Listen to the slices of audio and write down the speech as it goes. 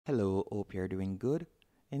Hello, hope you're doing good.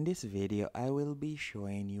 In this video, I will be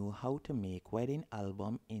showing you how to make wedding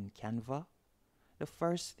album in Canva. The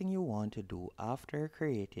first thing you want to do after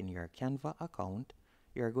creating your Canva account,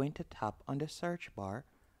 you're going to tap on the search bar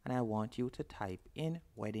and I want you to type in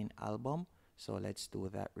wedding album. So let's do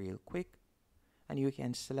that real quick. And you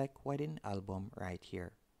can select wedding album right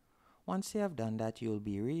here. Once you have done that, you'll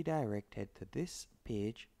be redirected to this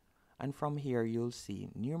page, and from here you'll see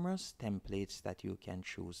numerous templates that you can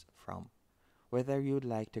choose from. Whether you'd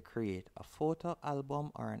like to create a photo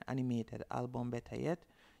album or an animated album, better yet,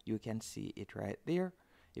 you can see it right there.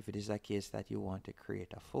 If it is a case that you want to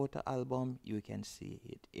create a photo album, you can see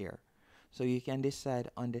it here. So you can decide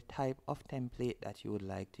on the type of template that you would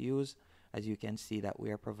like to use. As you can see that we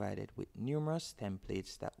are provided with numerous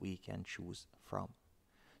templates that we can choose from.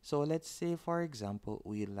 So let's say, for example,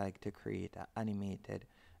 we'd like to create an animated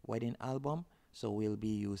wedding album. So we'll be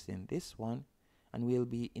using this one and we'll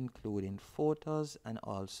be including photos and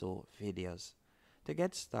also videos. To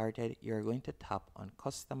get started, you're going to tap on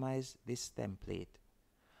customize this template.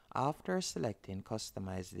 After selecting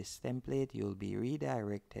customize this template, you'll be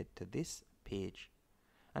redirected to this page.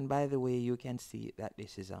 And by the way, you can see that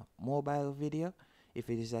this is a mobile video. If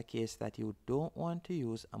it is a case that you don't want to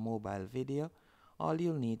use a mobile video, all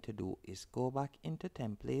you'll need to do is go back into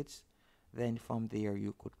templates. Then from there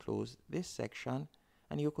you could close this section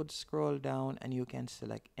and you could scroll down and you can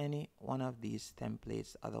select any one of these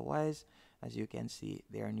templates. Otherwise, as you can see,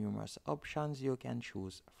 there are numerous options you can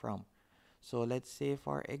choose from. So let's say,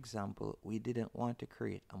 for example, we didn't want to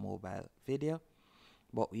create a mobile video,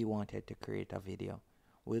 but we wanted to create a video.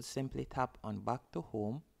 We'll simply tap on back to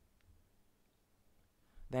home.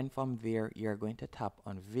 Then from there, you're going to tap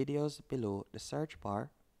on videos below the search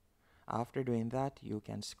bar. After doing that, you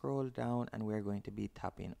can scroll down and we're going to be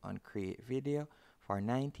tapping on create video for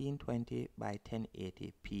 1920 by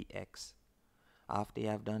 1080 px. After you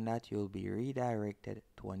have done that, you'll be redirected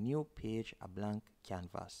to a new page, a blank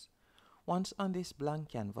canvas. Once on this blank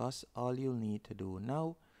canvas, all you'll need to do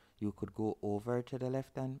now, you could go over to the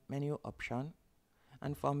left hand menu option,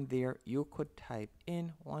 and from there you could type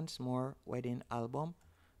in once more wedding album.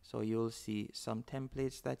 So you'll see some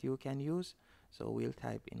templates that you can use. So we'll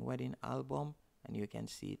type in wedding album and you can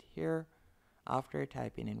see it here. After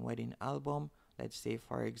typing in wedding album, let's say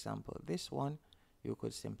for example this one, you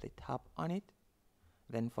could simply tap on it.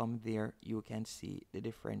 Then from there you can see the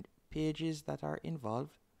different pages that are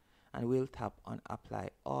involved and we'll tap on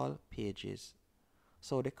apply all pages.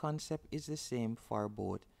 So the concept is the same for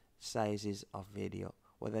both sizes of video.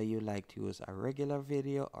 Whether you like to use a regular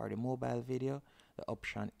video or the mobile video, the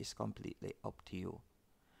option is completely up to you.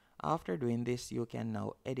 After doing this, you can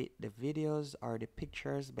now edit the videos or the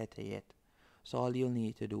pictures, better yet. So all you'll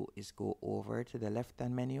need to do is go over to the left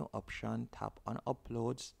hand menu option, tap on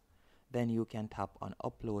uploads, then you can tap on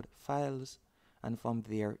upload files, and from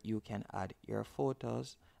there you can add your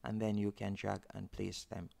photos and then you can drag and place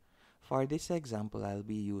them. For this example, I'll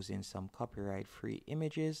be using some copyright free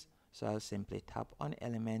images, so I'll simply tap on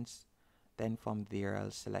elements, then from there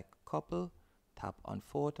I'll select couple, tap on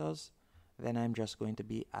photos, then I'm just going to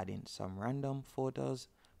be adding some random photos.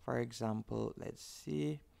 For example, let's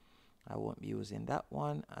see, I won't be using that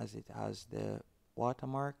one as it has the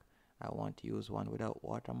watermark. I want to use one without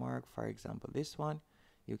watermark. For example, this one,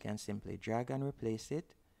 you can simply drag and replace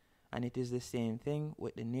it. And it is the same thing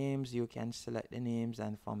with the names. You can select the names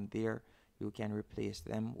and from there you can replace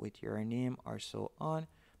them with your name or so on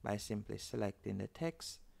by simply selecting the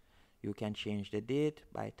text. You can change the date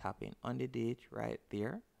by tapping on the date right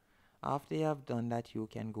there. After you have done that, you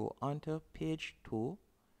can go onto page 2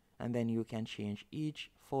 and then you can change each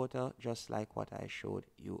photo just like what I showed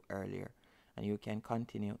you earlier, and you can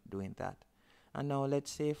continue doing that. And now let's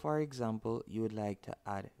say for example you would like to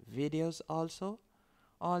add videos also.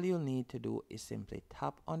 All you'll need to do is simply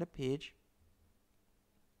tap on the page.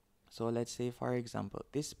 So let's say for example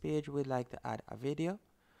this page we'd like to add a video.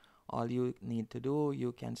 All you need to do,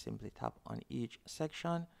 you can simply tap on each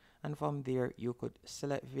section and from there you could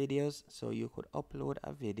select videos, so you could upload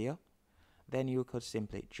a video. Then you could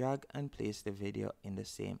simply drag and place the video in the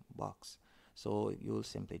same box. So you'll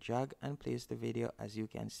simply drag and place the video as you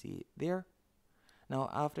can see there.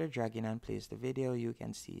 Now after dragging and place the video, you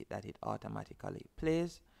can see that it automatically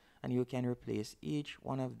plays and you can replace each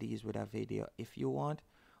one of these with a video if you want,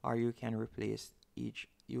 or you can replace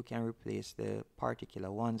the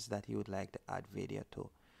particular ones that you would like to add video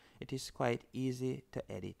to. It is quite easy to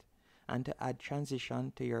edit. And to add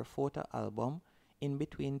transition to your photo album, in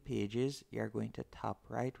between pages, you're going to tap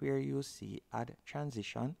right where you see add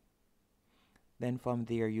transition. Then from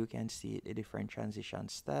there you can see the different transition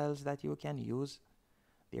styles that you can use.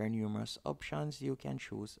 there are numerous options you can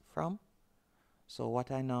choose from. So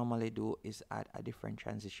what I normally do is add a different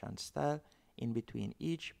transition style in between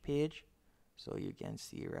each page. So you can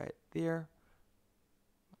see right there.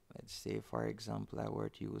 Let's say, for example, I were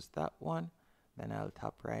to use that one. Then I'll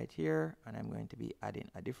tap right here and I'm going to be adding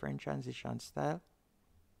a different transition style.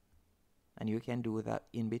 And you can do that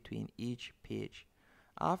in between each page.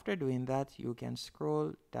 After doing that, you can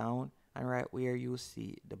scroll down, and right where you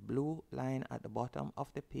see the blue line at the bottom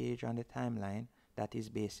of the page on the timeline, that is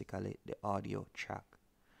basically the audio track.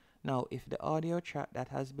 Now, if the audio track that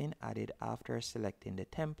has been added after selecting the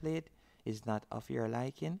template is not of your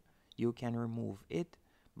liking, you can remove it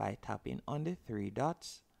by tapping on the three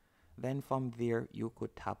dots. Then from there, you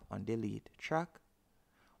could tap on delete track.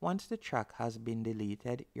 Once the track has been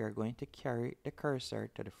deleted, you're going to carry the cursor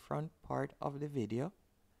to the front part of the video.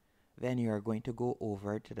 Then you're going to go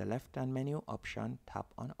over to the left-hand menu option, tap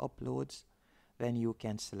on uploads. Then you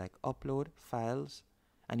can select upload files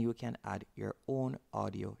and you can add your own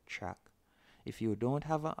audio track. If you don't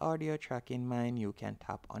have an audio track in mind, you can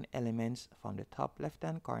tap on elements from the top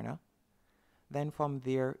left-hand corner. Then from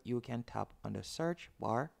there, you can tap on the search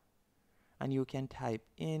bar and you can type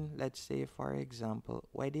in, let's say, for example,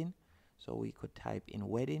 wedding. So we could type in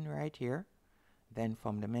wedding right here. Then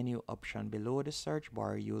from the menu option below the search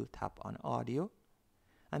bar, you'll tap on audio.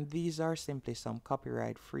 And these are simply some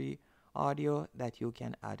copyright-free audio that you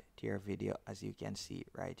can add to your video, as you can see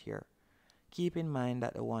right here. Keep in mind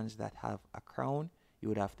that the ones that have a crown, you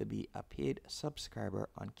would have to be a paid subscriber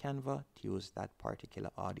on Canva to use that particular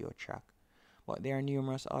audio track. But there are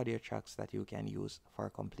numerous audio tracks that you can use for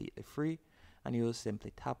completely free, and you'll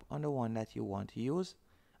simply tap on the one that you want to use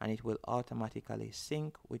and it will automatically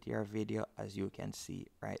sync with your video, as you can see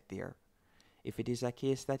right there. If it is a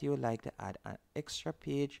case that you would like to add an extra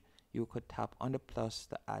page, you could tap on the plus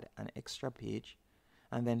to add an extra page,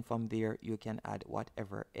 and then from there you can add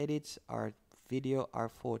whatever edits or video or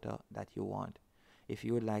photo that you want. If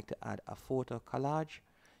you would like to add a photo collage,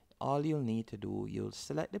 all you'll need to do, you'll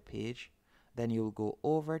select the page, then you'll go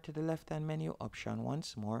over to the left-hand menu option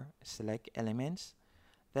once more, select elements.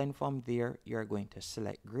 Then from there, you're going to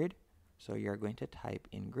select grid. So you're going to type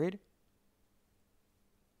in grid.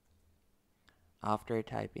 After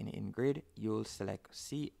typing in grid, you'll select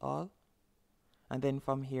see all. And then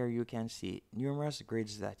from here, you can see numerous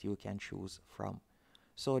grids that you can choose from.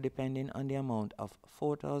 So depending on the amount of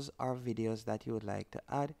photos or videos that you would like to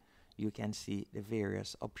add, you can see the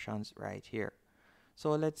various options right here.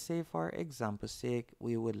 So let's say, for example's sake,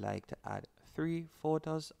 we would like to add 3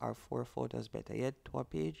 photos or 4 photos, better yet, to a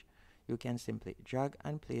page. You can simply drag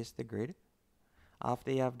and place the grid.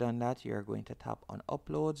 After you have done that, you're going to tap on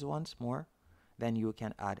uploads once more. Then you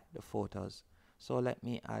can add the photos. So let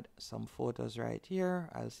me add some photos right here.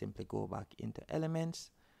 I'll simply go back into elements.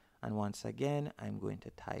 And once again, I'm going to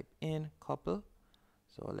type in couple.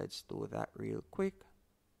 So let's do that real quick.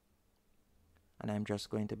 And I'm just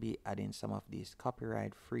going to be adding some of these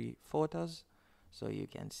copyright-free photos. So you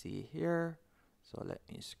can see here. So let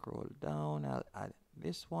me scroll down. I'll add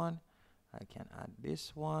this one. I can add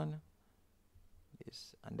this one.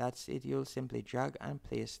 This. And that's it. You'll simply drag and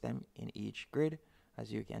place them in each grid,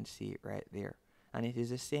 as you can see right there. And it is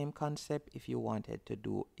the same concept if you wanted to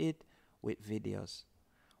do it with videos.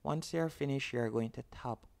 Once you're finished, you're going to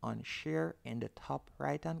tap on share in the top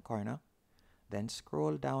right-hand corner. Then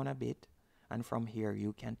scroll down a bit. And from here,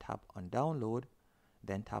 you can tap on download,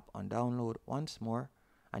 then tap on download once more,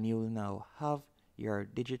 and you will now have your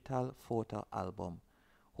digital photo album.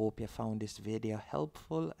 Hope you found this video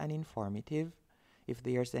helpful and informative. If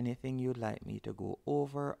there's anything you'd like me to go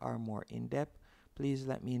over or more in depth, please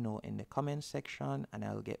let me know in the comment section and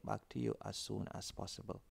I'll get back to you as soon as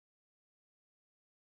possible.